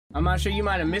I'm not sure, you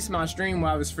might have missed my stream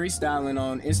while I was freestyling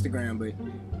on Instagram, but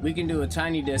we can do a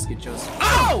tiny desk at your...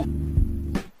 Oh!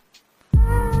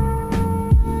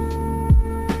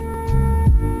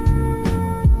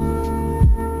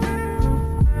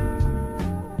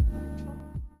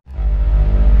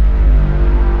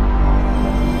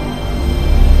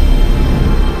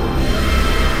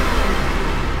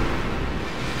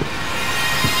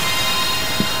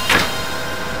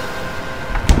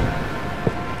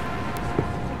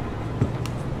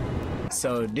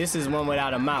 So this is one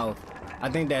without a mouth. I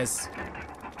think that's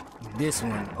this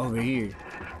one over here.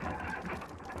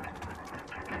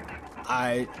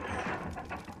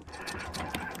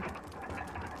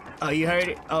 Oh, you heard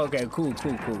it? Oh, okay, cool.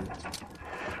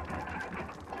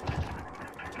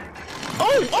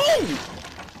 Oh!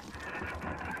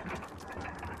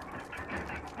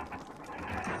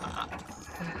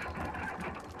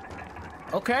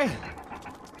 Okay.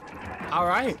 All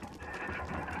right.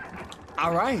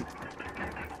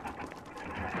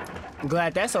 I'm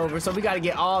glad that's over. So we got to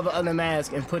get all the other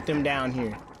masks and put them down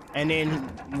here. And then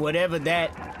whatever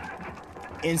that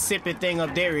insipid thing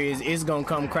up there is going to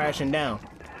come crashing down.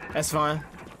 That's fine.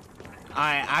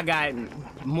 Alright, I got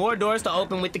more doors to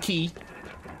open with the key.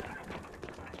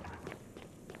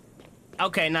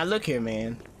 Okay, now look here,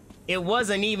 man. It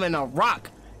wasn't even a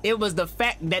rock. It was the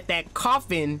fact that that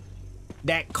coffin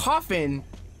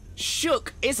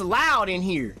shook. It's loud in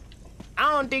here.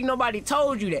 I don't think nobody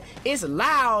told you that. It's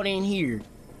loud in here.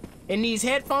 And these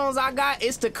headphones I got,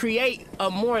 it's to create a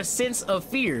more sense of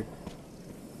fear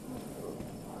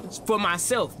for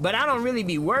myself. But I don't really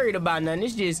be worried about nothing.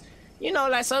 It's just, you know,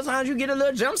 like sometimes you get a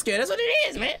little jump scare. That's what it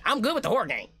is, man. I'm good with the horror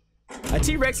game. A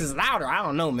T-Rex is louder. I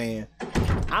don't know, man.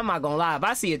 I'm not gonna lie. If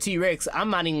I see a T-Rex,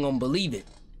 I'm not even gonna believe it.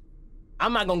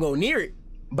 I'm not gonna go near it,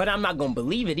 but I'm not gonna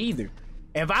believe it either.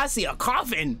 If I see a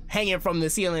coffin hanging from the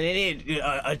ceiling and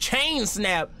a chain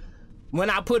snap when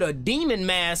I put a demon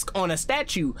mask on a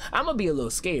statue, I'm gonna be a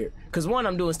little scared. Cause one,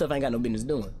 I'm doing stuff I ain't got no business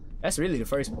doing. That's really the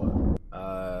first part.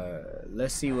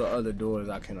 Let's see what other doors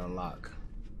I can unlock.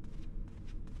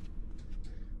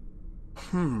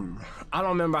 I don't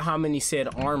remember how many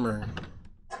said armor.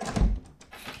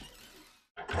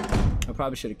 I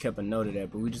probably should have kept a note of that,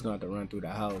 but we just gonna have to run through the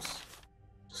house.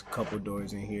 There's a couple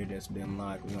doors in here that's been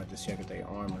locked. We're gonna just check if they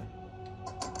armor.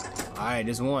 Alright,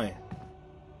 there's one.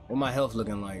 What my health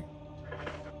looking like?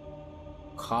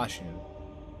 Caution.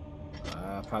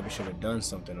 I probably should have done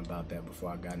something about that before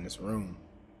I got in this room.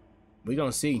 We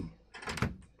gonna see.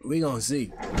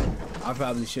 I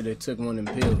probably should have took one of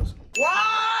them pills.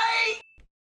 Why?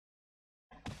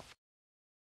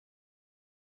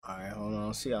 Alright, hold on.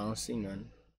 I don't see nothing.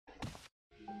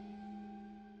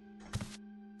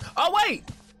 Oh, wait!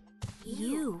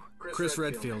 You. Chris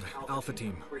Redfield, Alpha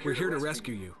Team. We're here to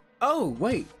rescue you. Oh,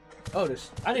 wait. Oh,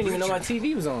 I didn't even know my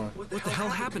TV was on. What the hell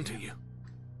happened to you?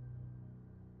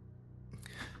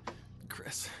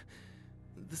 Chris,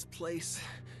 this place.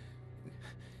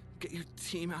 Get your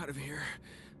team out of here.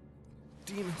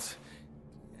 Demons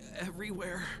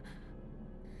everywhere.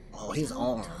 Oh, his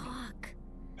arm.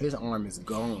 His arm is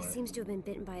gone. He seems to have been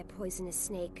bitten by a poisonous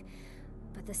snake,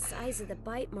 but the size of the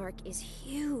bite mark is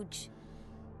huge.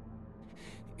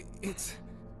 It's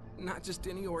not just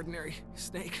any ordinary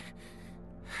snake.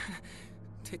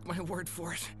 Take my word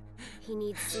for it. He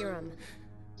needs serum.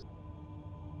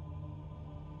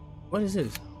 What is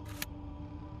this?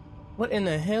 What in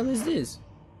the hell is this?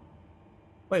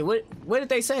 Wait, what did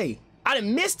they say? I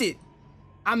done missed it.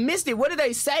 I missed it. What did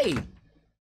they say?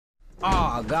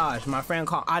 Oh gosh, my friend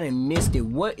called. I done missed it.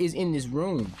 What is in this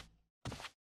room?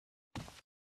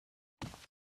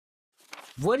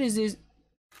 What is this?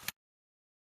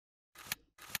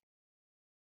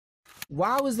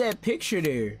 Why was that picture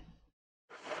there?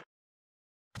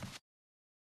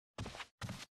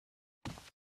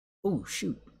 Oh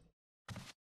shoot.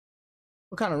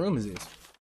 What kind of room is this?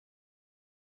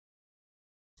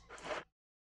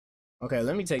 Okay,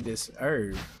 let me take this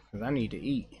herb, because I need to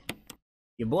eat.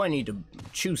 Your boy need to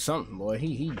chew something, boy.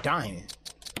 He dying.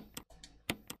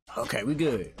 Okay, we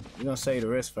good. We're gonna save the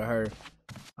rest for her.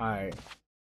 Alright.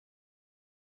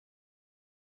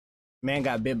 Man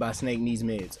got bit by snake, needs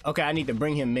meds. Okay, I need to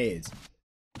bring him meds.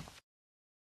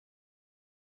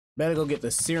 Better go get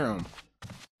the serum.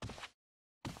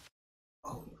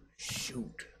 Oh,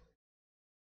 shoot.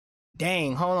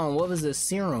 Dang, hold on. What was the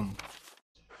serum?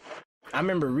 I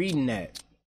remember reading that.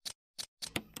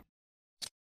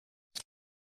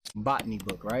 Botany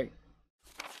book, right?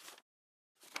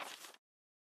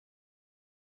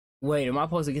 Wait, am I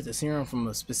supposed to get the serum from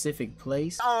a specific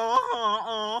place?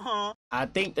 I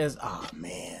think that's... Oh,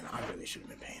 man. I really should have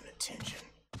been paying attention.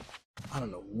 I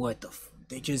don't know what the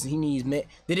he needs med.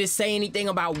 Did it say anything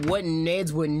about what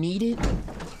meds were needed?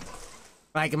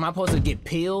 Like, am I supposed to get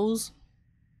pills?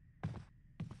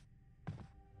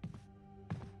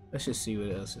 Let's just see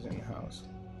what else is in the house.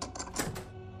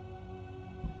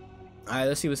 Alright,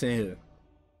 let's see what's in here.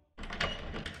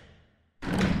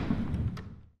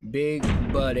 Big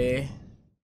buddy.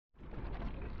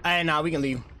 Hey, nah, we can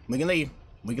leave. We can leave.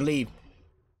 We can leave.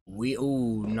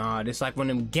 Ooh, nah, this like one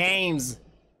of them games.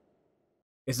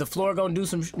 Is the floor gonna do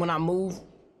some when I move?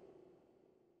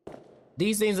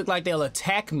 These things look like they'll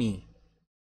attack me.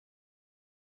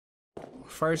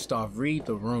 First off, read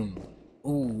the room.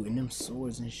 Ooh, and them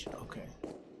swords and shit. Okay.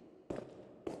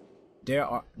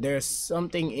 There's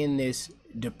something in this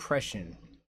depression,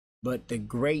 but the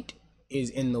grate is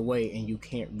in the way and you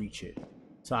can't reach it.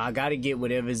 So I gotta get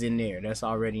whatever's in there. That's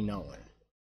already known.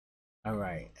 All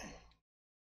right.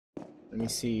 Let me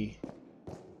see.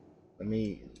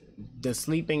 The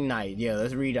sleeping night. Yeah,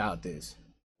 let's read out this.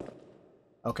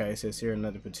 Okay, it says here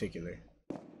another particular.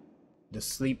 The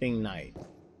sleeping night.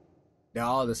 They're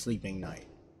all the sleeping night.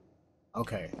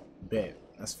 Okay, bet.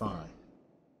 That's fine.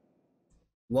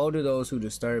 Woe to those who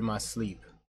disturb my sleep.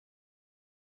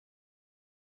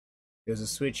 There's a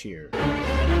switch here.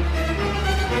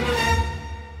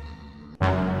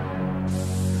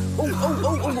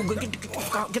 Oh, get the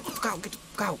fuck out, get the fuck out, get the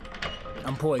fuck out.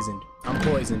 I'm poisoned. I'm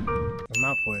poisoned. I'm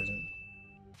not poisoned.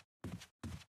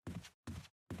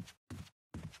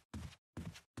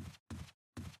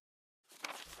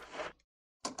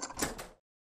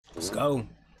 Let's go.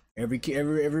 Every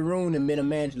room in Mid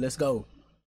Mansion. Let's go.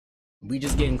 We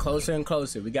just getting closer and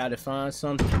closer. We gotta find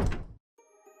something.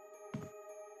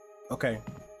 Okay.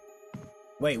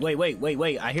 Wait.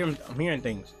 I'm hearing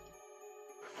things.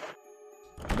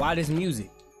 Why this music?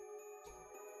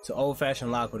 It's an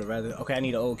old-fashioned lock with a rather. Okay, I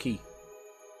need an old key.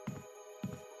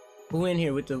 Who in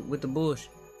here with the bush?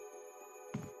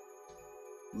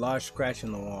 Large scratch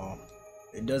in the wall.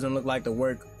 It doesn't look like the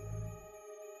work.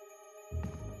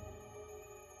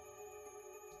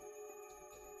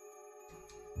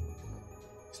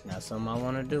 It's not something I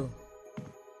want to do.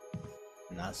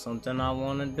 Not something I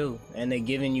want to do. And they're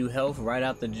giving you health right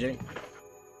out the jake.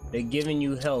 They're giving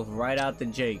you health right out the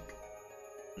jake.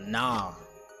 Nah,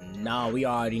 we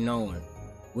already knowing.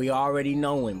 We already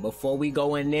knowing. Before we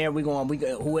go in there,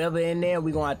 whoever in there,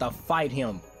 we gonna have to fight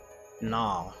him.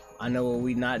 Nah, I know what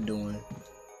we not doing.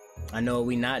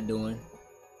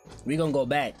 We gonna go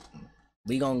back.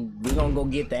 We gonna go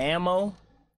get the ammo.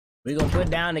 We gonna put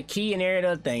down the key and every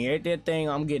other thing. Every other thing,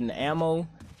 I'm getting the ammo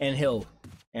and health,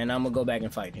 and I'm gonna go back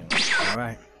and fight him. All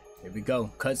right, here we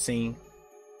go. Cutscene.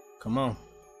 Come on.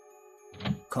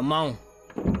 Come on.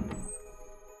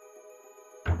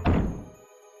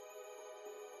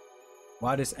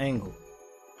 Why this angle?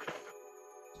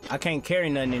 I can't carry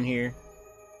nothing in here.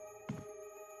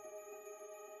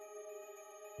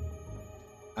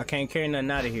 I can't carry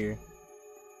nothing out of here.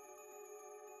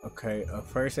 Okay, a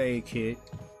first aid kit.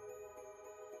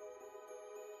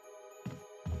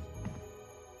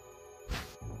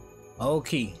 Oh,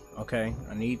 key. Okay,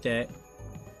 I need that.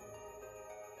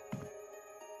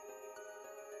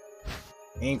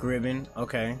 Ink ribbon.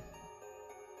 Okay.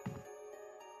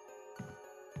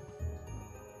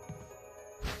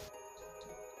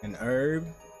 An herb.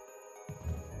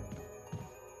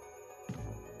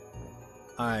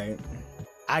 Alright.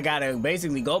 I gotta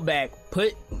basically go back,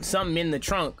 put something in the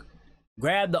trunk,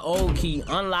 grab the old key,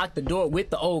 unlock the door with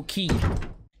the old key,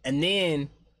 and then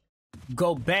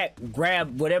go back,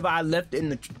 grab whatever I left in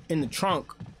the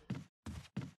trunk,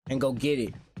 and go get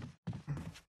it.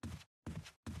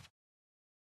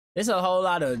 There's a whole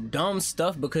lot of dumb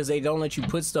stuff because they don't let you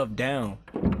put stuff down.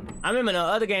 I remember in the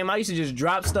other game, I used to just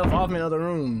drop stuff off in other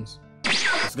rooms.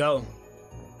 Let's go.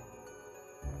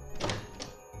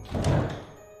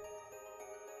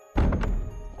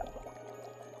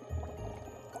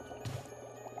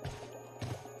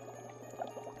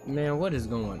 Man, what is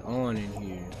going on in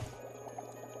here?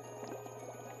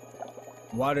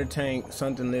 Water tank,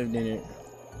 something lived in it.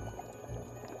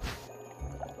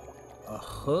 A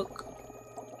hook?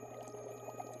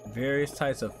 Various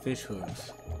types of fish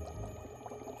hooks.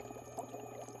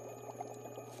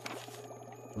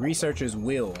 Researcher's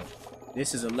will.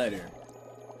 This is a letter.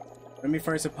 Let me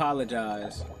first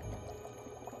apologize.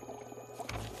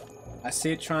 I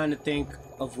sit trying to think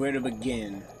of where to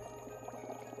begin.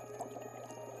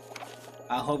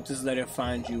 I hope this letter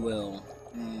finds you well.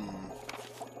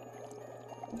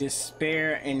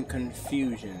 Despair and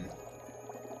confusion.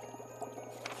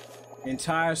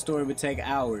 Entire story would take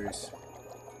hours.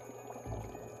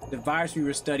 The virus we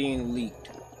were studying leaked.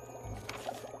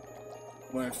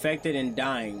 We're infected and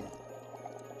dying.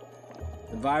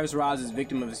 The virus robs its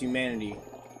victim of its humanity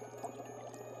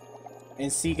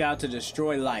and seek out to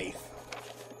destroy life.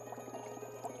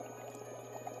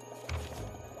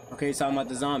 Okay, it's talking about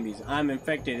the zombies. I'm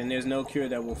infected and there's no cure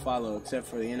that will follow except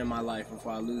for the end of my life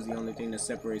before I lose the only thing that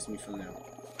separates me from them.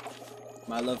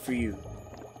 My love for you.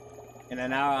 In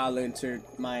an hour I'll enter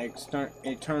my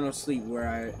eternal sleep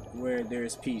where there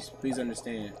is peace. Please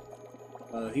understand.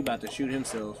 He about to shoot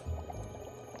himself.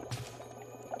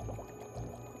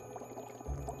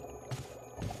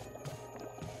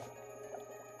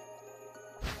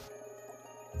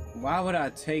 Why would I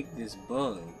take this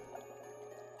bug?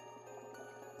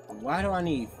 Why do I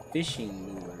need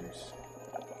fishing lures?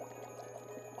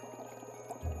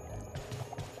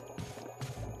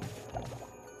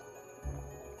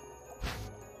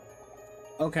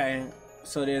 Okay,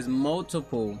 so there's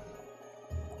multiple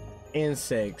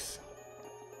insects.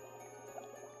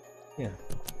 Yeah.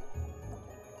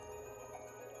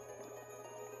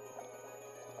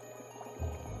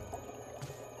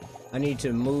 I need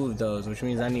to move those, which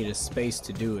means I need a space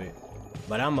to do it.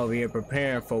 But I'm over here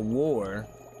preparing for war.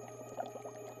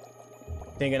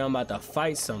 Thinking I'm about to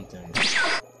fight something.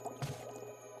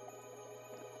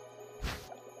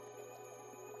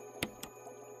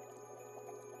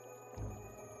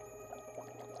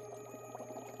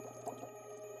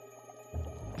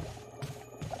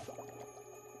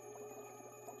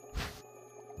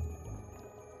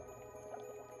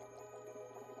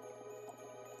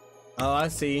 Oh, I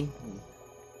see.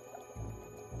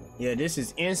 Yeah, this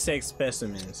is insect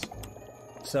specimens.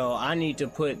 So I need to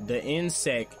put the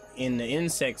insect in the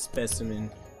insect specimen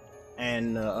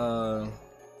and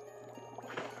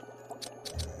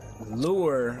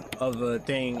lure of a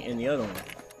thing in the other one.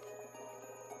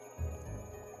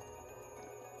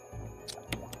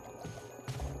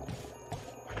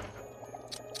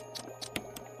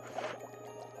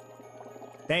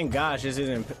 Thank gosh this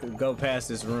isn't go past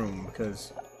this room,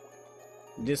 because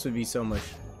this would be so much.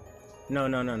 No.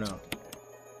 Nope.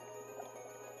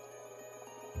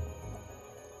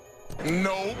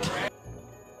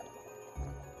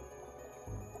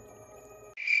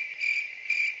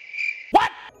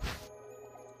 What?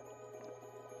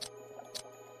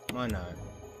 Why not?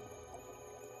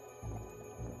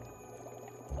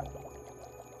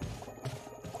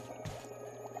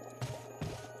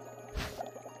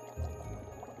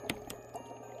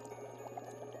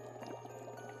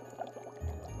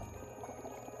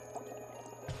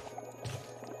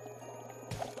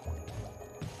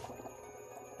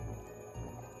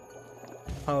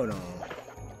 Hold on.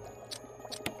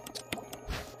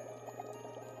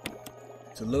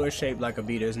 It's a lure shaped like a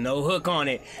bee. There's no hook on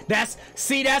it. That's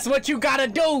what you gotta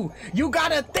do. You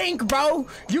gotta think, bro.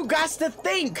 You got to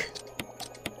think.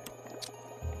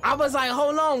 I was like,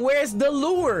 hold on, where's the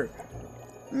lure?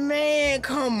 Man,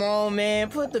 come on, man.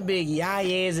 Put the big Yah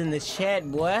Yahs in the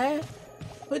chat, boy.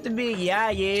 Put the big Yah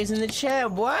Yahs in the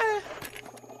chat, boy.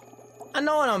 I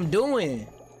know what I'm doing.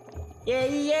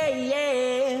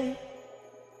 Yeah.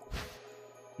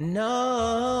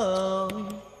 No.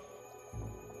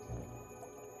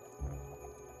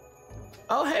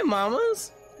 Oh, hey,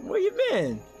 mamas. Where you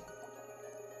been?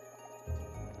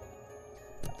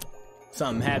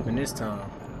 Something happened this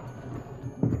time.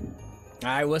 All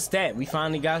right, what's that? We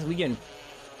finally got. We getting.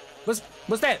 What's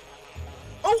that?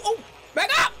 Oh, back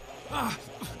up!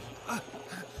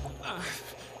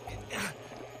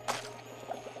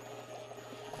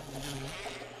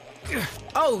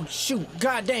 Oh shoot!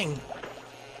 God dang!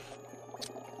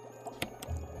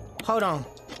 Hold on.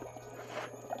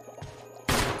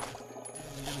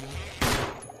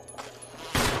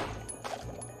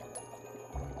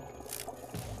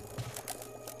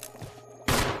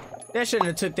 That shouldn't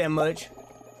have took that much.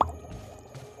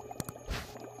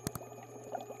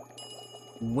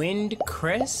 Wind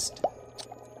crest?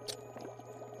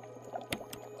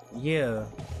 Yeah.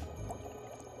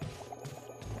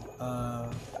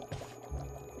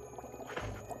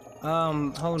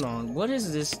 Hold on. What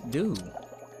does this do?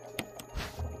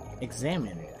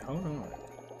 Examine it. Hold on.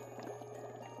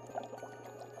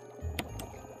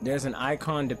 There's an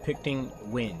icon depicting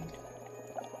wind.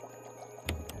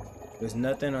 There's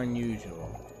nothing unusual.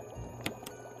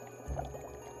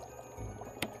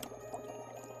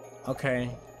 Okay.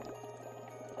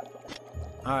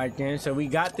 Alright then, so we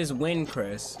got this wind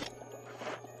crest.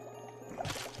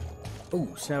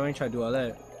 Ooh, snap, I ain't trying to do all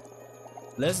that.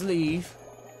 Let's leave.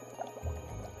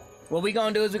 What we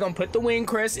gonna do is we gonna put the wind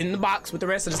crest in the box with the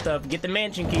rest of the stuff, get the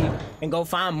mansion key, and go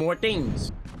find more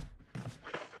things.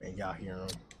 And y'all hear them.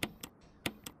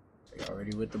 They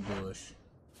already with the bush.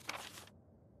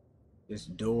 This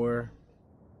door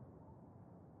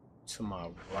to my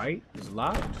right is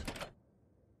locked.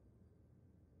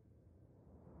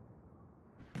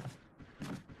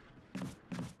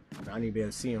 I need to be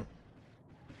able to see him.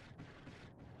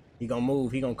 He gonna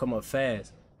move. He gonna come up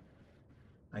fast.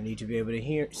 I need to be able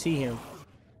to see him.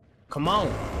 Come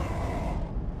on.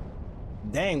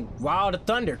 Dang, wild of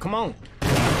thunder. Come on.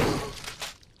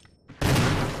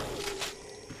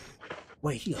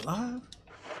 Wait, he alive?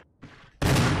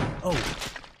 Oh,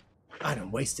 I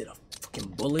done wasted a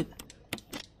fucking bullet.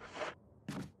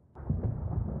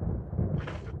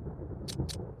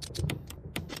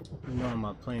 You know I'm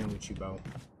not playing with you, bro.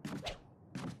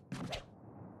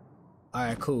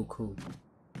 Alright, cool, cool.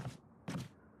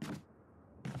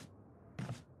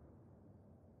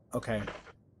 Okay.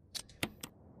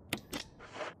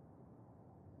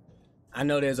 I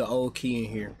know there's an old key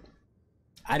in here.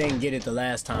 I didn't get it the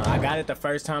last time. I got it the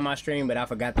first time I streamed, but I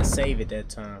forgot to save it that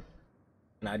time.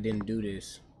 And I didn't do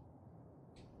this.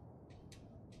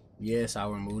 Yes,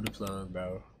 I'll remove the plug,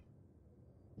 bro.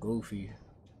 Goofy.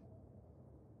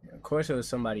 Of course there was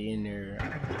somebody in there.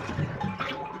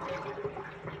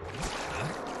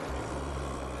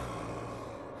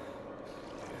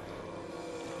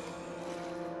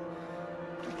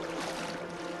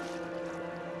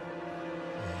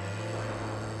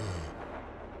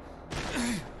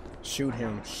 Shoot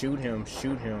him, shoot him,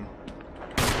 shoot him.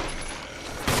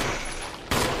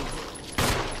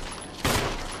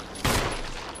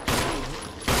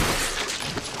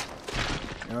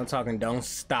 And I'm talking don't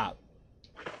stop.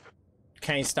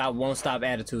 Can't stop, won't stop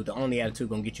attitude. The only attitude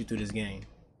gonna get you through this game.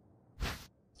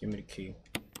 Give me the key.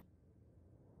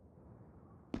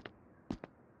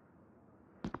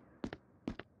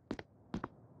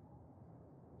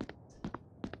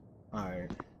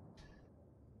 Alright.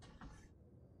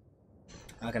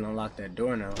 I can unlock that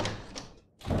door now.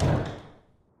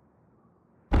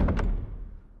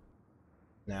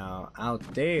 Now, out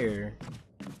there,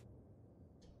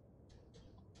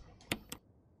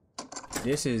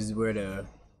 this is where the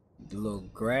little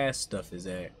grass stuff is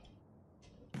at.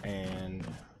 And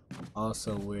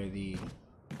also where the,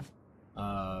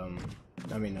 oh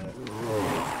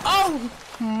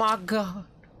my God.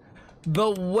 The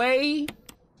way.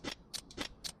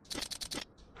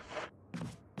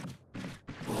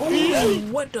 Oh,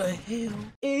 what the hell?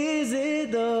 Is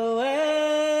it the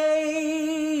way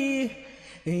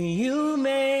you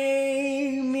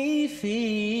make me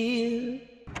feel?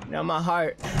 Now my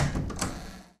heart.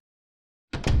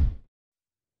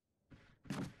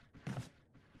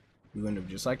 You end up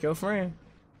just like your friend.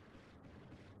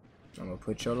 I'm gonna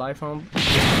put your life on.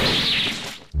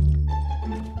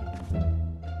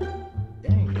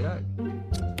 Dang, did I?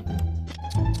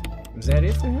 Was that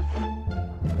it for him?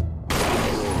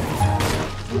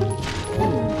 Ooh,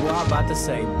 boy, I'm about to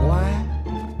say, boy.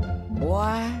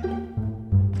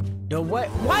 The what?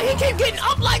 Why he keep getting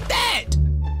up like that?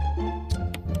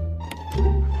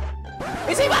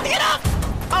 Is he about to get up?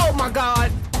 Oh my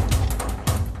God.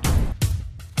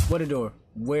 What a door.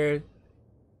 Where?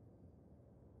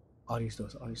 All these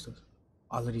doors, all of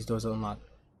these doors are unlocked.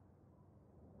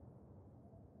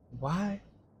 Why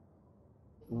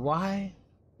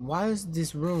is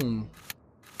this room?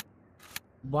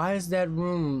 Why is that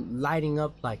room lighting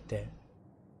up like that?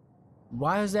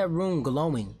 Why is that room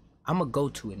glowing? I'ma go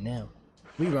to it now.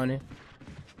 We running.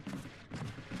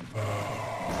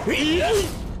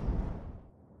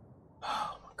 Oh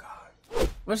my God.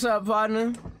 What's up,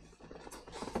 partner?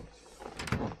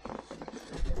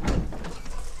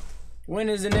 When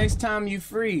is the next time you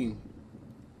free?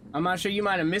 I'm not sure, you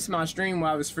might have missed my stream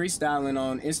while I was freestyling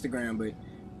on Instagram, but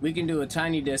we can do a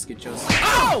tiny desk at your side.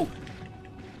 Oh!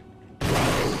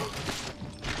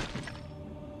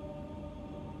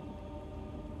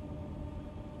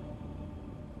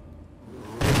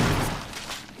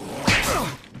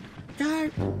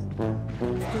 God.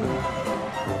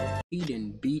 He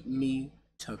didn't beat me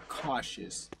to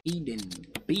cautious. He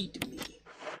didn't beat me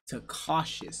to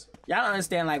cautious. Y'all don't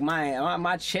understand, like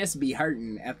my chest be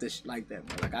hurting after like that,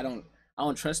 bro. Like I don't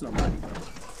trust nobody, bro.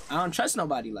 I don't trust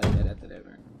nobody like that after that,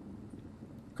 man.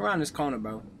 Come around this corner,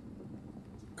 bro.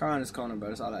 Come around this corner, bro.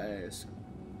 That's all I ask.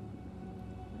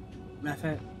 Matter of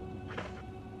fact,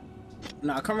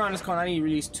 nah, come around this corner. I need to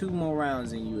release 2 more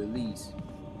rounds in you at least.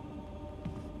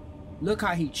 Look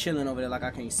how he chilling over there, like I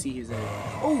can't see his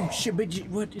ass. Oh shit! But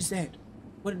what is that?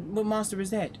 What monster is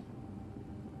that?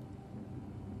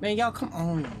 Man, y'all come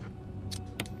on.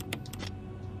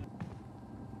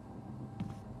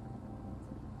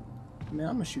 Man,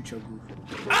 I'm gonna shoot your goof.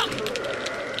 Ah!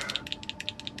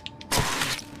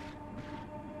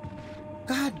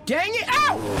 God dang it!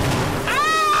 Ow!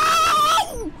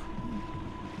 Ow!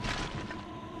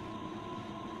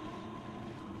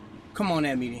 Come on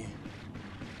at me then.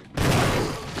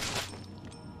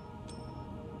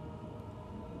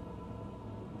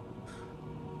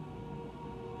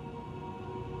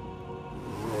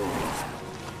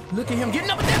 Look at him getting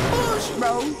up with that bush,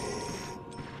 bro.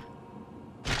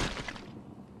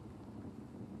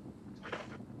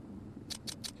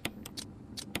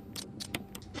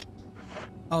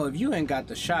 Oh, if you ain't got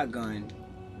the shotgun,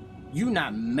 you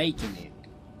not making it.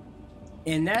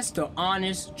 And that's the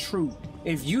honest truth.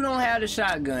 If you don't have the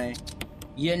shotgun,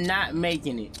 you're not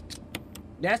making it.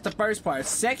 That's the first part.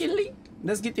 Secondly,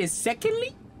 let's get this.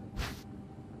 Secondly,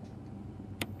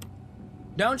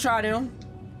 don't try them.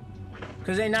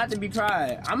 Cause they not to be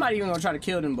tried. I'm not even gonna try to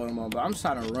kill them, but I'm just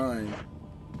trying to run.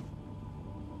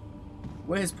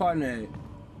 Where his partner at?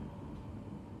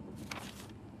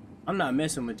 I'm not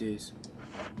messing with this.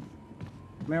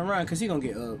 Man, run, cause he gonna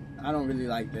get up. I don't really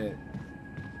like that.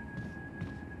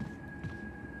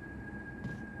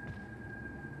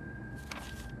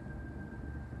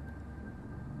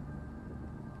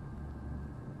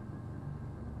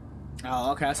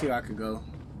 Oh, okay, I see where I could go.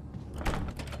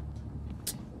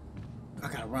 I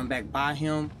gotta run back by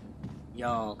him.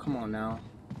 Y'all, come on now.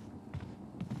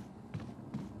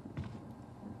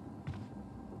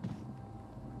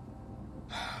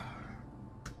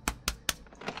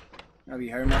 I'll be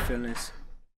hurting my feelings.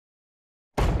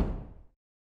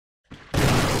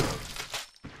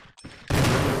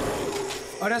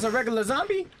 Oh, that's a regular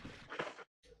zombie?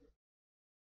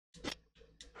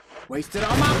 Wasted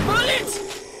all my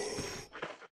bullets!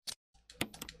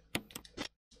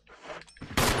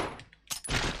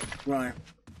 Run.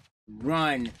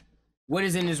 Run. What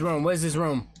is in this room? What is this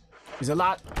room? There's a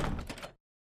lot.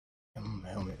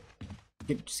 Helmet.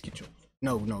 Just get your...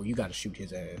 No, you gotta shoot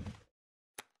his ass.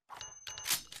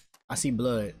 I see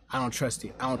blood. I don't trust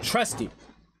it. I don't trust it.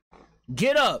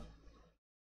 Get up.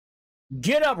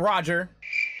 Get up, Roger.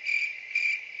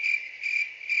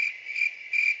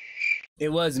 It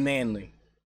was manly.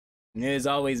 It has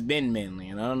always been manly.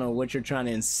 And I don't know what you're trying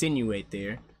to insinuate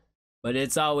there. But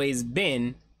it's always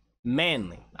been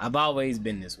manly. I've always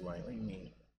been this way. What do you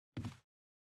mean?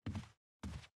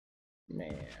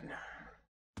 Man.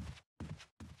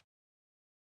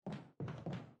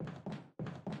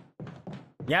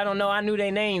 Y'all don't know I knew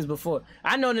their names before.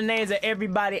 I know the names of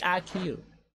everybody I killed.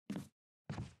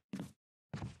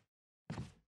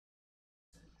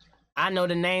 I know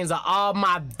the names of all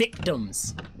my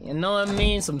victims. You know what I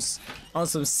mean? On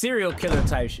some serial killer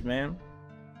type shit, man.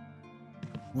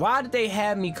 Why did they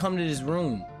have me come to this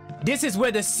room? This is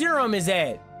where the serum is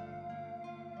at.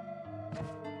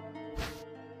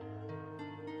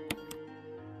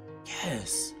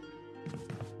 Yes.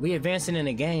 We advancing in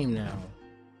the game now.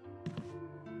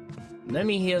 Let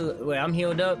me heal. Wait, I'm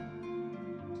healed up.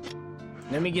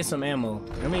 Let me get some ammo.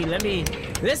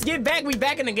 Let's get back. We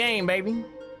back in the game, baby.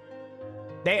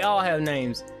 They all have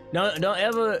names. Don't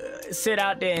ever sit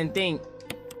out there and think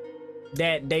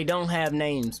that they don't have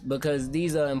names, because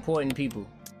these are important people.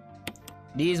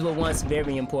 These were once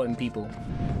very important people.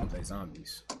 I'll play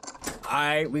zombies.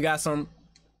 Alright, we got some.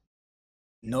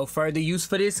 No further use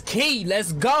for this key.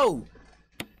 Let's go.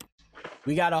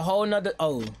 We got a whole nother.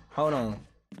 Oh, hold on.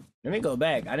 Let me go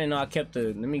back. I didn't know I kept the.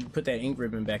 Let me put that ink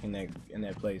ribbon back in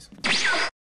that place.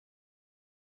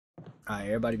 Alright,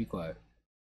 everybody be quiet.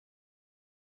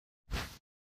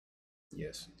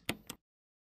 Yes.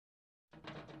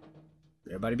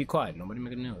 Everybody be quiet. Nobody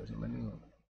make a noise. Nobody make a noise.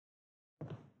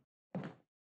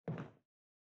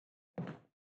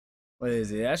 What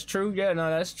is it? That's true? Yeah, no,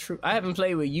 that's true. I haven't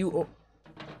played with you or...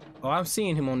 Oh, I'm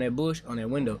seeing him on that bush, on that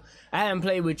window. I haven't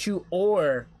played with you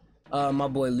or my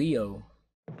boy Leo.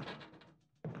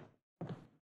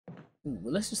 Ooh,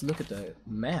 well, let's just look at the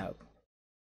map.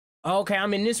 Okay,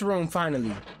 I'm in this room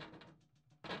finally.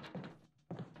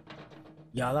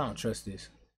 Y'all, I don't trust this.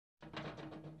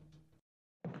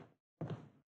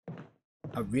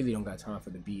 I really don't got time for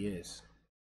the BS.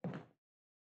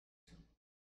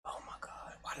 Oh my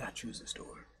god, why did I choose this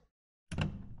door?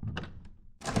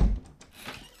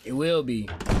 It will be.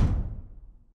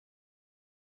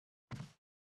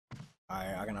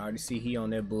 Alright, I can already see he on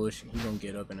that bush. He gonna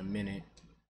get up in a minute.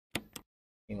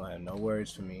 He gonna have no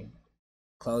words for me.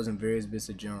 Closing various bits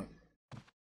of junk.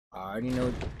 I already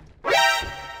know.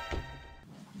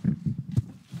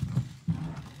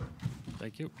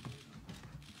 Thank you.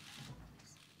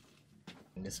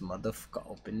 Open this motherfucker,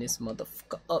 open this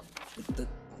motherfucker up with the,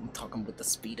 I'm talking with the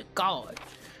speed of God.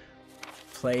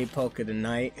 Play poker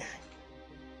tonight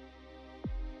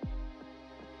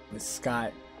with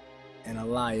Scott and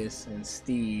Elias and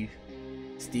Steve.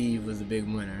 Steve was the big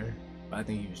winner, but I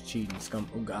think he was cheating.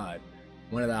 Oh god.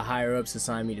 One of the higher ups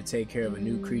assigned me to take care of a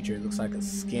new creature. It looks like a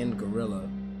skinned gorilla.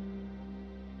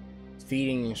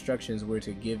 Feeding instructions were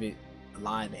to give it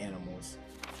live animals.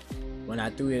 When I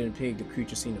threw it in a pig, the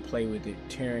creature seemed to play with it,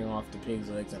 tearing off the pig's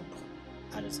legs and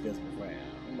I discussed before.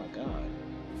 Oh my god.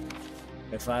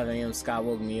 At 5 a.m., Scott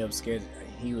woke me up scared.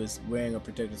 He was wearing a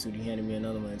protective suit. He handed me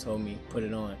another one and told me put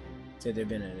it on. Said there'd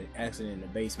been an accident in the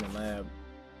basement lab.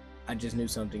 I just knew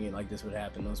something like this would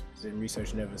happen. Those in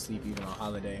research never sleep even on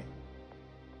holiday.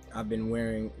 I've been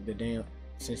wearing the damn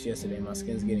since yesterday. My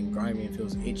skin's getting grimy and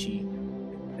feels itchy.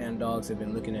 Damn dogs have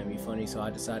been looking at me funny, so I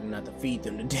decided not to feed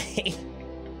them today.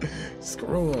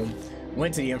 Screw them.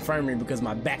 Went to the infirmary because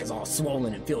my back is all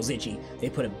swollen and feels itchy. They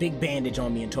put a big bandage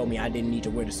on me and told me I didn't need to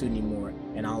wear the suit anymore,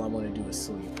 and all I want to do is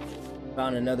sleep.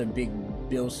 Found another big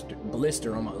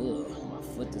blister on my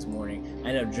foot this morning. I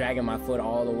ended up dragging my foot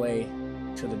all the way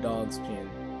to the dog's pen.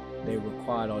 They were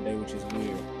quiet all day, which is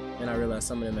weird. Then I realized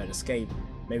some of them had escaped.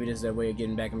 Maybe this is their way of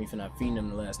getting back at me for not feeding them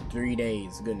the last 3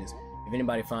 days. Goodness. If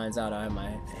anybody finds out, I have my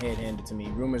head handed to me.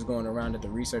 Rumors going around that the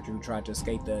researcher who tried to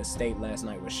escape the estate last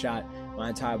night was shot. My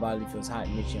entire body feels hot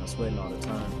and itchy. I'm sweating all the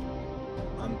time.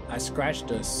 I scratched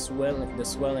the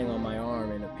swelling on my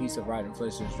arm, and a piece of rotten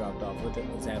flesh just dropped off.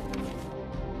 What's happening to me?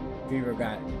 Fever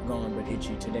got gone, but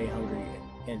itchy. Today hungry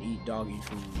and eat doggy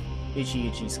food.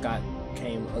 Itchy. Scott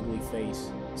came ugly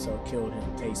face, so killed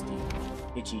him. Tasty.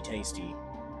 Itchy tasty.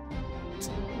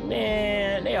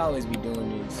 Man, they always be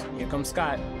doing this. Here comes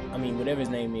Scott. I mean, whatever his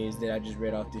name is that I just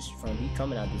read off this from. He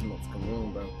coming out this motherfucking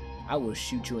room, bro. I will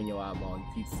shoot you in your eyeball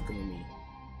if you fucking with me.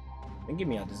 And get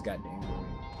me out this goddamn room.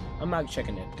 I'm not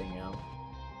checking that thing out.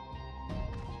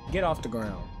 Get off the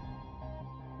ground.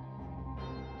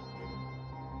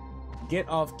 Get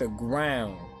off the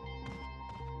ground.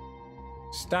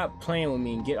 Stop playing with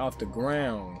me and get off the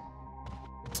ground.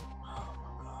 Oh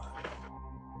my god.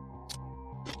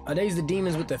 Are these the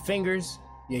demons with the fingers?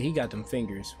 Yeah, he got them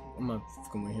fingers. I'm not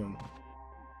fucking with him.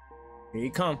 Here he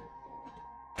come.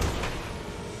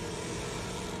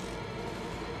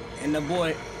 And the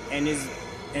boy and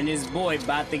his boy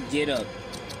about to get up.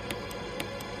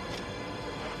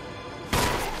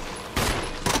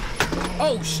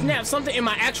 Oh snap, something in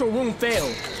my actual room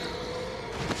fell.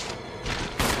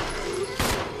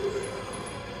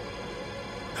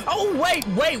 Oh wait,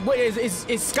 is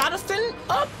Scottiston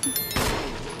up?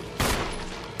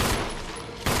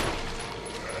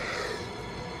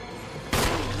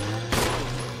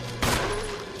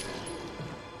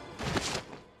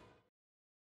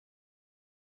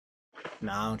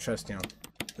 Nah, I don't trust him.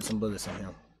 Put some bullets in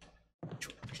him.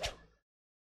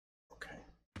 Okay.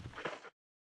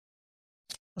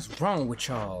 What's wrong with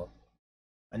y'all?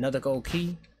 Another gold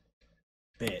key?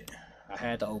 Bet. I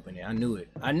had to open it. I knew it.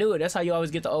 I knew it. That's how you always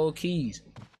get the old keys.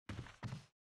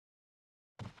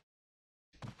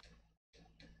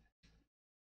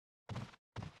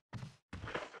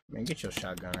 Man, get your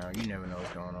shotgun out. You never know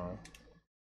what's going on.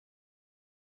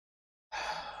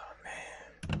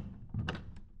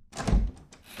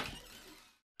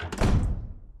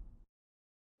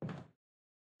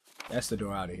 That's the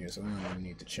door out of here, so we don't even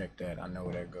need to check that. I know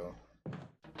where that go.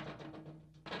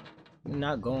 We're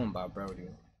not going by Brody.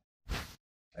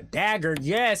 A dagger,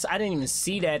 yes! I didn't even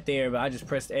see that there, but I just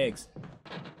pressed X.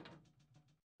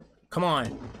 Come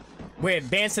on. We're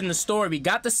advancing the story. We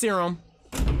got the serum.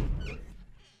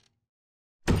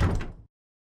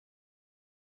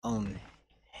 On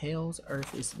hell's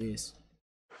earth is this?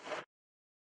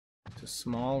 It's a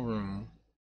small room.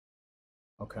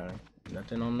 Okay,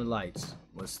 nothing on the lights.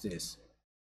 What's this?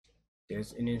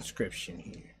 There's an inscription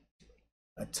here.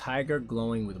 A tiger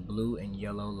glowing with blue and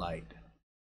yellow light.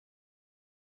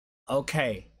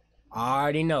 Okay, I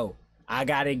already know. I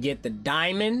gotta get the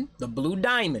diamond, the blue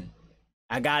diamond.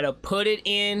 I gotta put it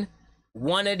in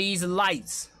one of these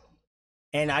lights.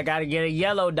 And I gotta get a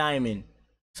yellow diamond.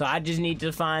 So I just need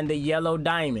to find the yellow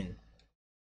diamond.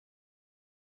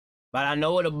 But I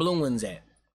know where the blue one's at.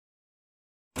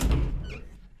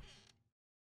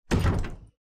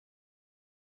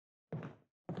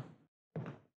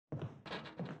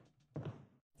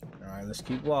 Alright, let's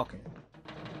keep walking.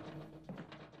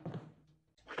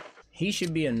 He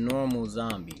should be a normal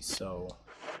zombie, so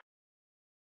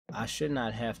I should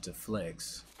not have to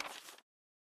flex.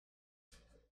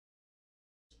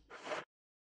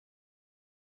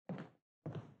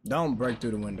 Don't break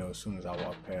through the window as soon as I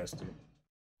walk past it.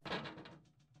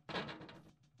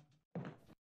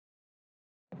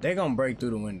 They're gonna break through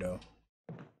the window.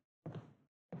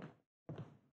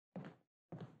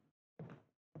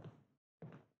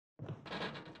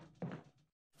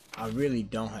 I really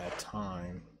don't have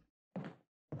time.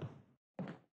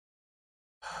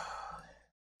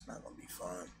 It's not gonna be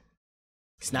fun.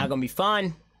 It's not gonna be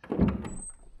fun.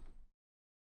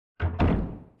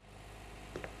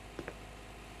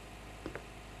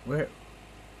 Where?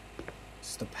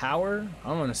 It's the power? I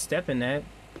don't want to step in that.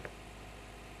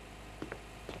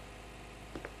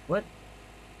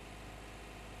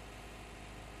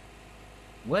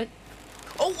 What?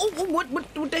 Oh,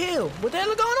 what the hell? What the hell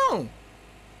is going on?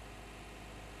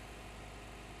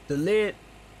 The lid.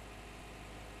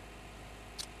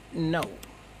 No.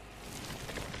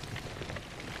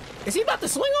 Is he about to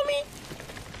swing on me?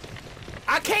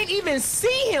 I can't even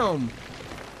see him.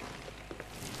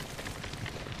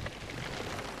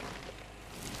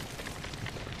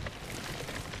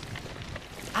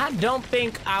 I don't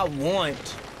think I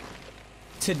want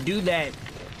to do that.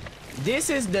 This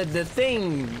is the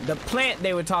thing, the plant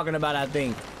they were talking about, I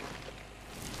think.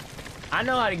 I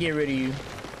know how to get rid of you.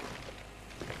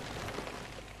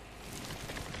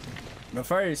 But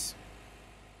first,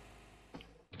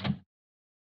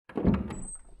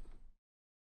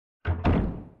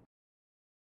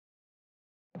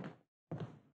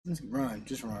 let's run.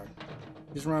 Just run.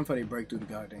 Just run before they break through the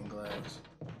goddamn glass.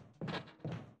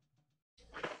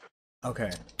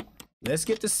 Okay. Let's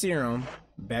get the serum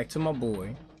back to my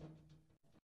boy.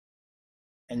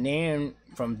 And then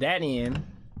from that end,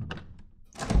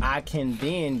 I can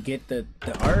then get the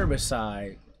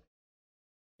herbicide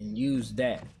and use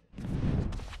that.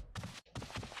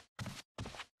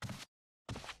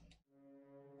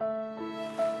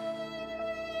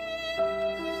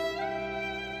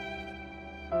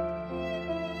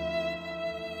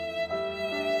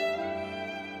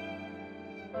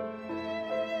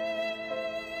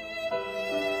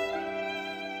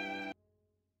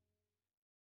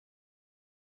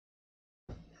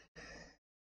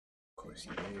 He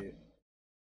did.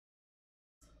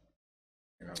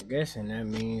 And I'm guessing that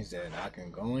means that I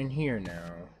can go in here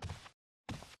now.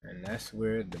 And that's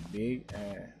where the big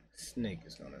ass snake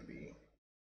is gonna be.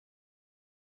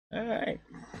 Alright.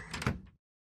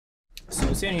 So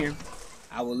it's in here.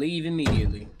 I will leave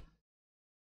immediately.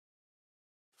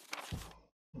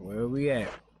 Where are we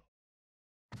at?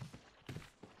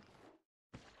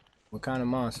 What kind of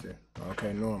monster?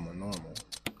 Okay, normal.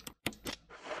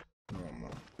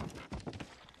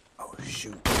 Oh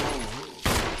shoot.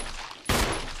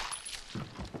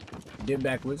 Did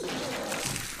backwards.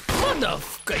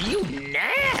 Motherfucker, you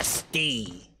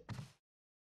nasty.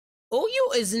 Oh,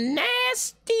 you is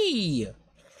nasty.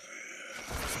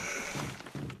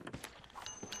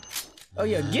 Oh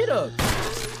yeah, get up.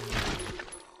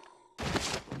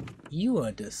 You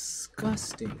are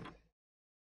disgusting.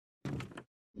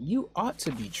 You ought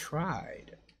to be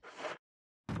tried.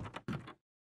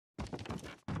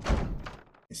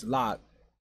 It's locked.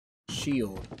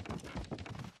 Shield.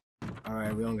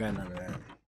 Alright, we don't got none of that.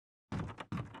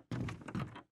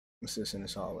 What's this in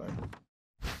this hallway?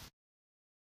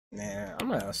 Nah, I'm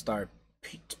gonna start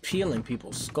peeling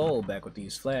people's skull back with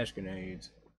these flash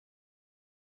grenades.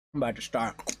 I'm about to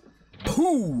start.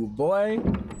 Pooh, boy!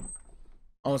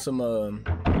 On some, oh,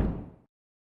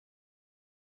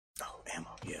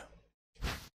 ammo, yeah.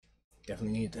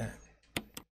 Definitely need that.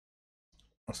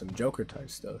 On some Joker type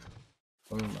stuff.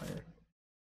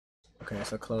 Okay,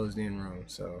 it's a closed in room,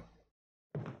 so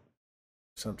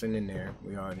something in there,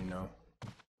 we already know.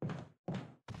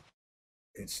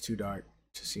 It's too dark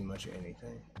to see much of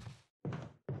anything.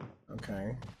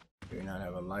 Okay, do we not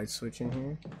have a light switch in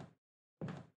here?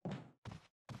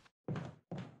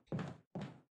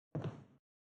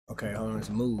 Okay, hold on, it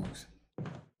moves.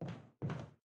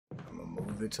 I'm gonna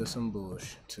move it to some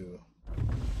bush too.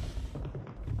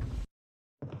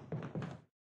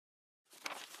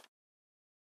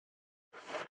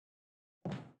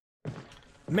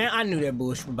 Man, I knew that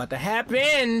bullshit was about to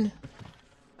happen.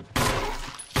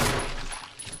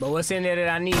 But what's in there that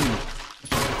I need?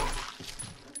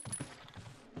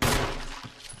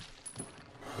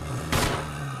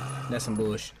 That's some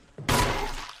bullshit.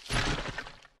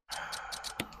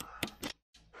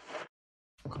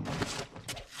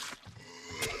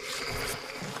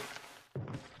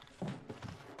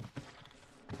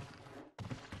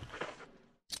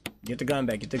 Get the gun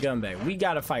back, get the gun back. We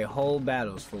gotta fight whole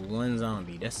battles for one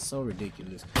zombie. That's so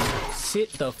ridiculous.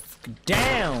 Sit the f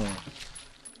down.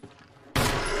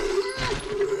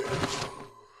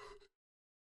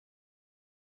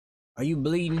 Are you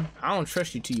bleeding? I don't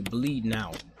trust you till you bleed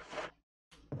now.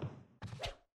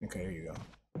 Okay, here you go.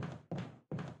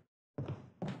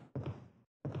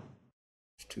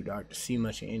 It's too dark to see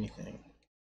much of anything.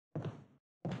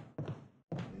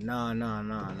 Nah.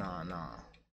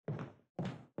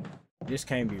 This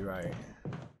can't be right.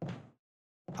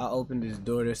 I opened this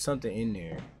door, there's something in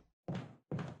there.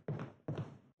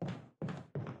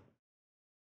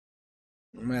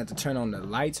 I'm gonna have to turn on the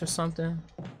lights or something.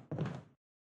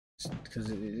 Because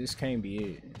this can't be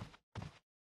it.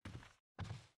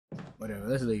 Whatever,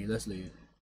 let's leave.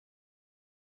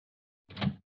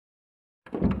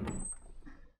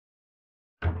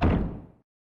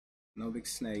 No big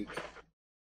snake.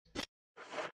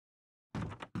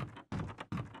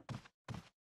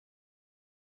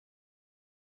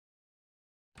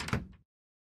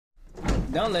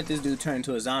 Don't let this dude turn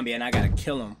into a zombie and I gotta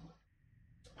kill him.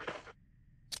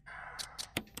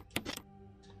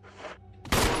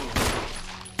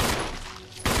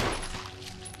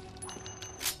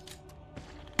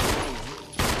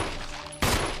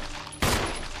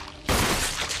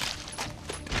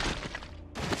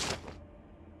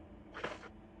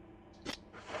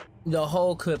 The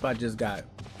whole clip I just got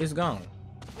is gone.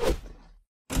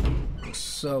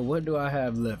 So what do I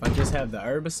have left? I just have the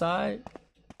herbicide.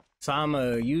 So I'm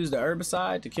gonna use the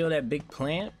herbicide to kill that big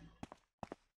plant.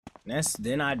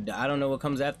 Then I don't know what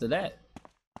comes after that.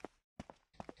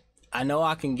 I know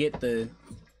I can get the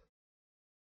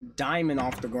diamond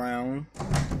off the ground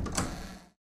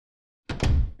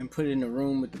and put it in the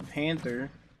room with the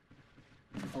panther.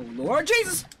 Oh Lord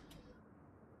Jesus!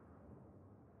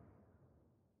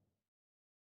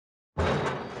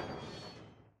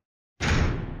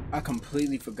 I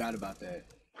completely forgot about that.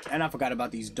 And I forgot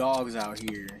about these dogs out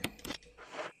here.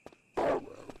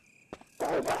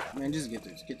 Man, just get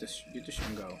this shit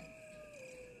and go.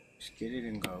 Just get it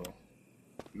and go.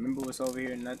 Remember what's over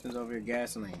here? Nothing's over here.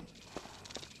 Gasoline.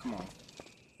 Come on.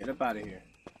 Get up out of here.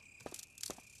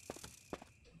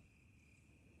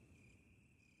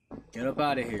 Get up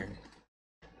out of here.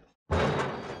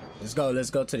 Let's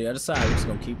go to the other side. We're just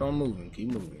gonna keep on moving.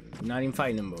 Keep moving. We're not even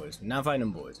fighting them boys. We're not fighting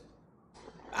them boys.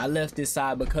 I left this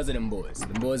side because of them boys.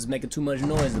 The boys making too much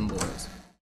noise, them boys.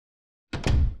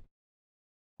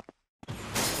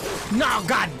 No,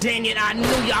 god dang it, I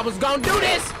knew y'all was gonna do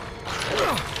this!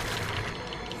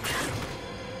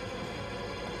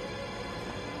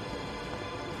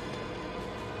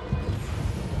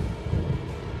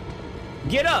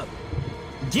 Get up!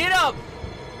 Get up!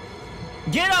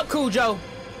 Get up, Cujo!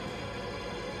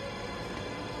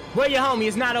 Where your homie?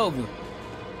 It's not over.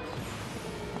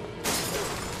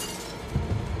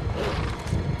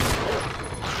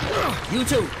 You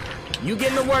too. You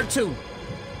getting to work too.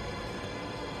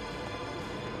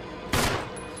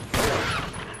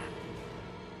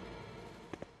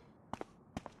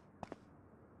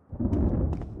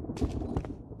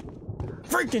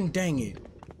 Freaking dang it.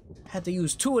 Had to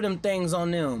use 2 of them things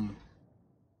on them.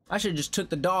 I should just took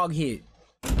the dog hit.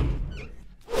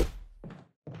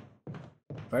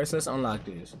 First, let's unlock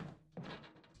this.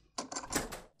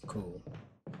 Cool.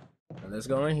 Now let's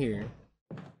go in here.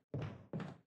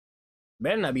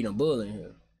 Better not be no bull in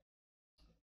here.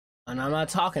 And I'm not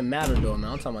talking Matador,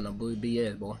 man. I'm talking about no bully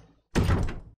BS, boy.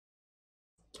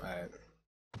 Alright.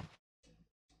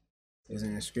 There's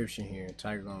an inscription here.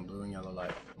 Tiger on blue and yellow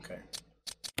light. Okay.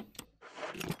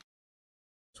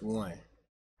 It's 1.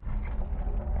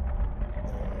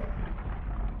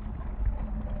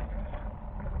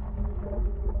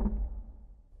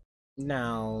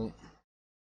 Now,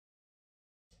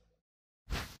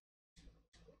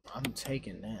 I'm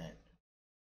taking that.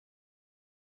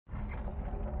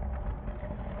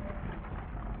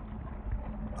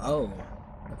 Oh,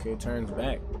 okay, it turns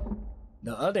back.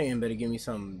 The other end better give me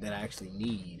something that I actually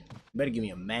need. Better give me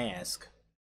a mask.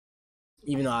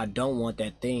 Even though I don't want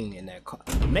that thing in that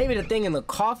maybe the thing in the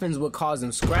coffins would cause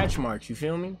them scratch marks, you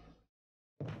feel me?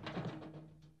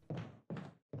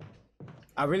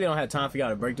 I really don't have time for y'all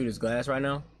to break through this glass right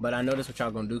now, but I know that's what y'all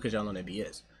gonna do because y'all know that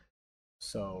BS.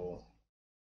 So,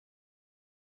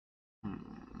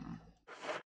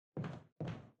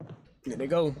 there they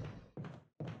go.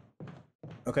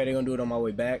 Okay, they're gonna do it on my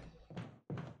way back.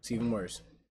 It's even worse.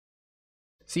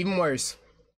 It's even worse.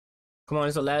 Come on,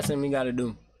 it's the last thing we gotta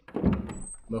do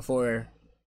before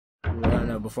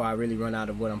before I really run out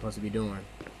of what I'm supposed to be doing.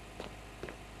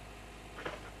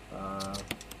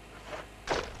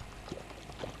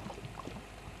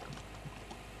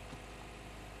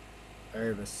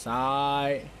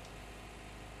 Herbicide.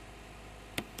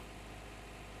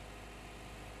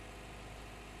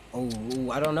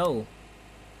 Oh, I don't know.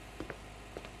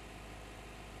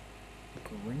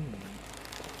 Green.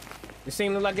 It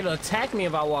seems like it'll attack me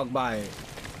if I walk by it.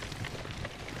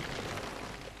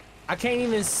 I can't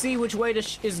even see which way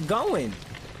this is going.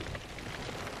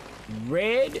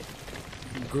 Red,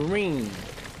 green.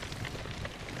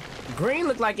 Green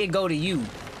look like it go to you.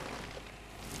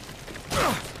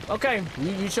 Okay,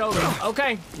 you showed me.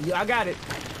 Okay, I got it.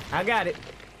 I got it.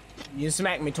 You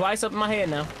smacked me twice up in my head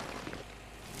now.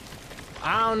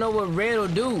 I don't know what red will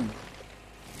do.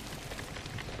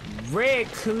 Red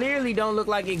clearly don't look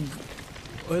like it.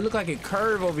 Or it look like it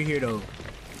curve over here though.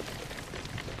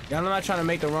 Y'all, I'm not trying to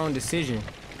make the wrong decision.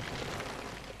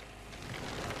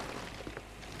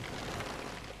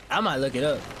 I might look it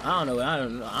up. I don't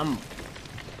know.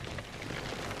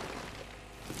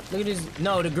 Look at this.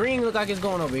 No, the green look like it's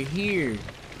going over here.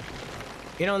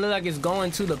 It don't look like it's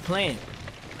going to the plant.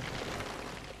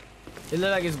 It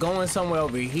look like it's going somewhere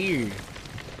over here.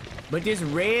 But this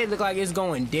red look like it's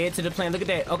going dead to the plant. Look at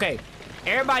that. Okay.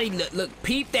 Everybody look,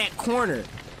 peep that corner.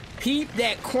 Peep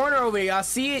that corner over there. Y'all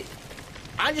see it?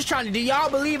 I'm just trying to, do y'all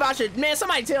believe I should, man,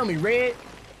 somebody tell me, red.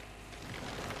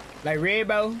 Like red,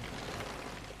 bro.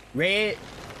 Red.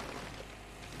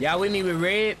 Y'all with me with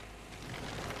red?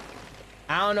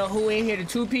 I don't know who in here, the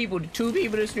two people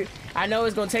the street. I know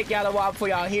it's gonna take y'all a while before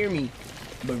y'all hear me.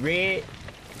 But red.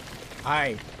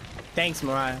 Alright. Thanks,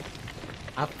 Mariah.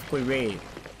 I put red.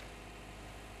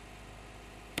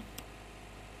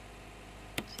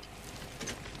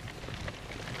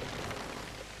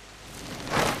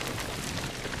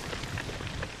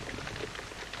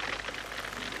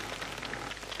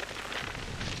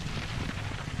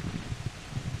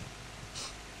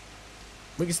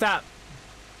 We can stop.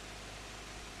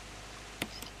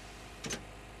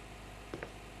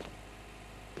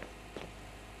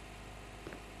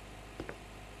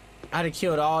 I'd have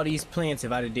killed all these plants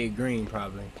if I'd have did green,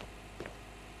 probably.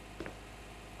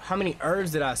 How many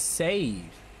herbs did I save?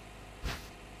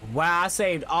 Wow, I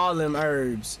saved all them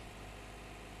herbs.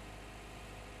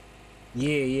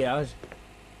 Yeah,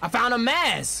 I found a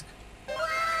mask.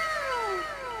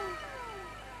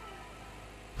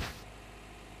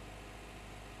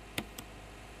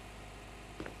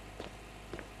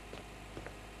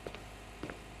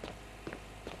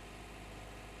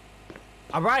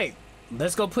 All right,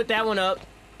 let's go put that one up,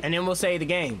 and then we'll save the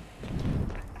game.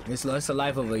 It's the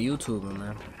life of a YouTuber,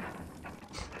 man.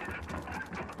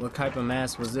 What type of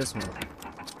mask was this one?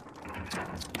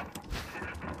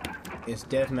 It's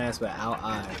death mask without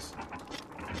eyes.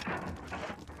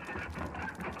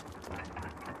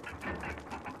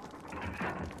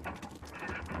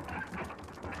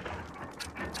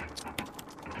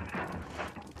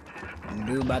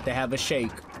 Dude about to have a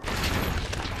shake.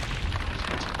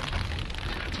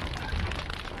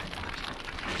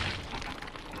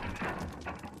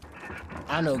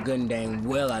 I know good and dang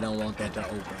well I don't want that to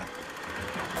open.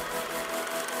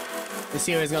 Let's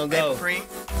see where it's gonna go.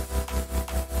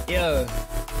 Yeah.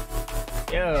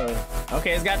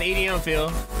 Okay, it's got the EDM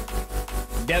feel.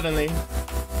 Definitely.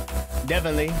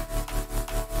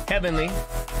 Heavenly.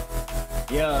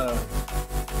 Yeah.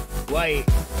 Wait.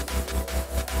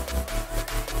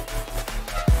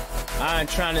 I'm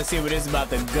trying to see where this is about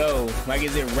to go. Like,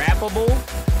 is it rappable?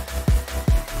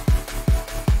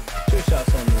 2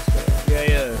 shots on this grill.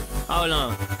 Yeah. Hold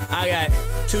on. I got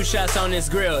 2 shots on this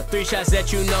grill. 3 shots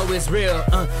that you know is real.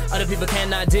 Other people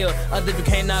cannot deal. Other people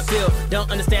cannot feel. Don't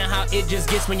understand how it just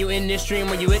gets when you in this stream.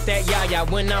 When you hit that Yah Yah.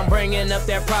 When I'm bringing up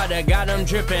that product. Got them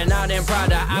dripping out in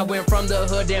Prada. I went from the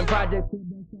hood and project.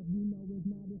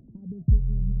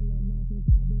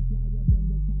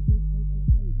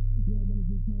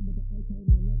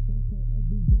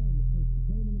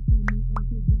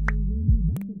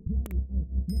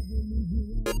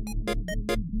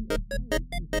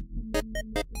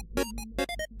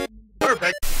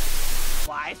 Perfect.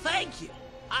 Why, thank you.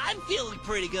 I'm feeling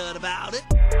pretty good about it.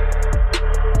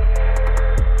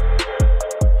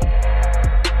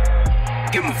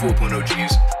 Give him a 4.0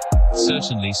 G's.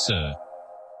 Certainly, sir.